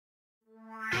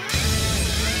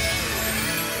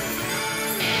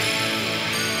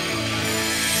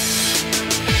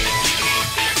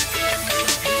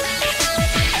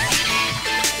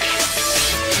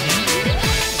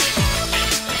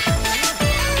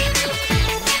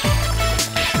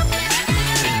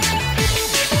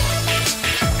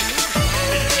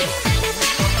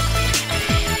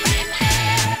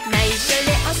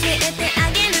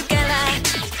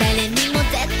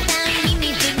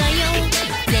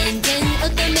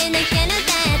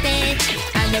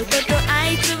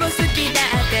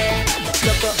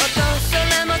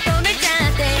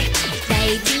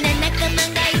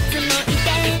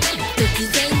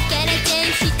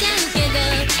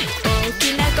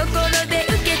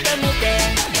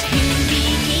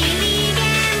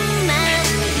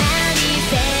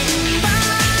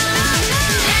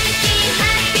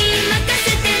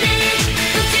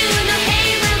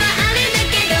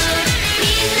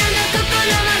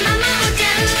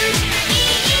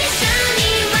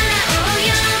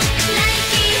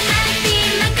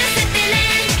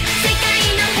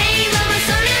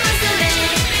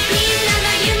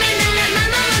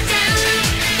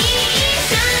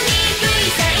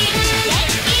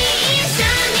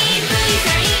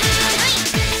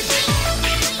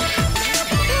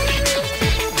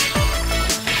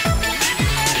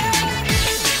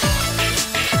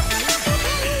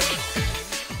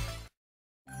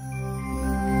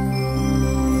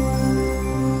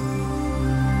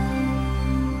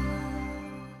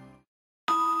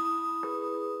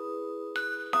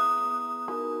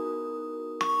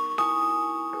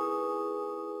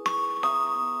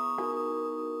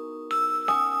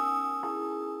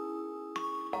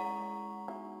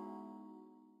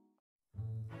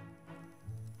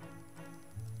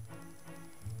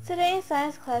Today in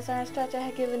science class, our instructor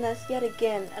had given us yet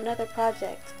again another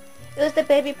project. It was the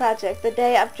baby project, the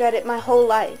day I've dreaded my whole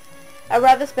life. I'd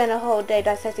rather spend a whole day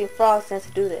dissecting frogs than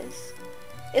to do this.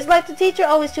 It's like the teacher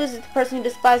always chooses the person you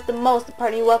despise the most to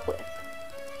partner you up with.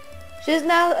 She is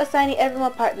now assigning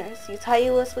everyone partners.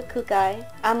 Yutayu was with Kukai,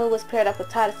 Amu was paired up with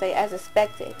Tadase as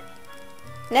expected.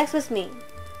 Next was me.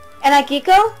 And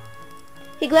Nagiko?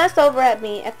 He glanced over at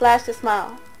me and flashed a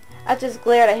smile. I just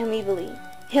glared at him evilly.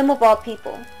 Him of all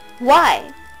people.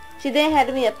 Why? She then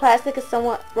handed me a plastic and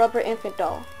somewhat rubber infant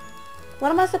doll. What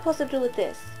am I supposed to do with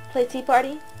this? Play tea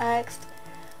party? I asked.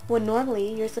 Well,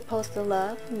 normally you're supposed to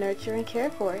love, nurture, and care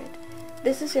for it.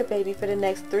 This is your baby for the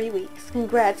next 3 weeks.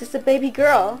 Congrats, it's a baby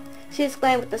girl, she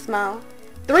exclaimed with a smile.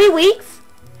 3 weeks?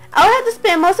 I would have to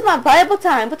spend most of my valuable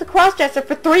time with the crossdresser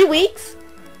for 3 weeks?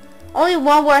 Only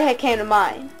one word had came to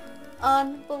mind.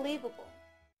 Unbelievable.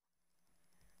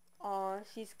 Aw,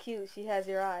 she's cute. She has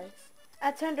your eyes.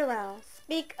 I turned around.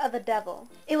 Speak of the devil.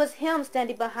 It was him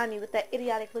standing behind me with that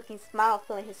idiotic-looking smile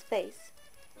filling his face.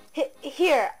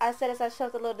 Here, I said as I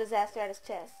shoved a little disaster at his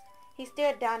chest. He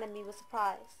stared down at me with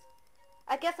surprise.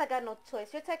 I guess I got no choice.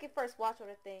 You're taking first watch over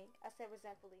the thing, I said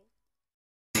resentfully.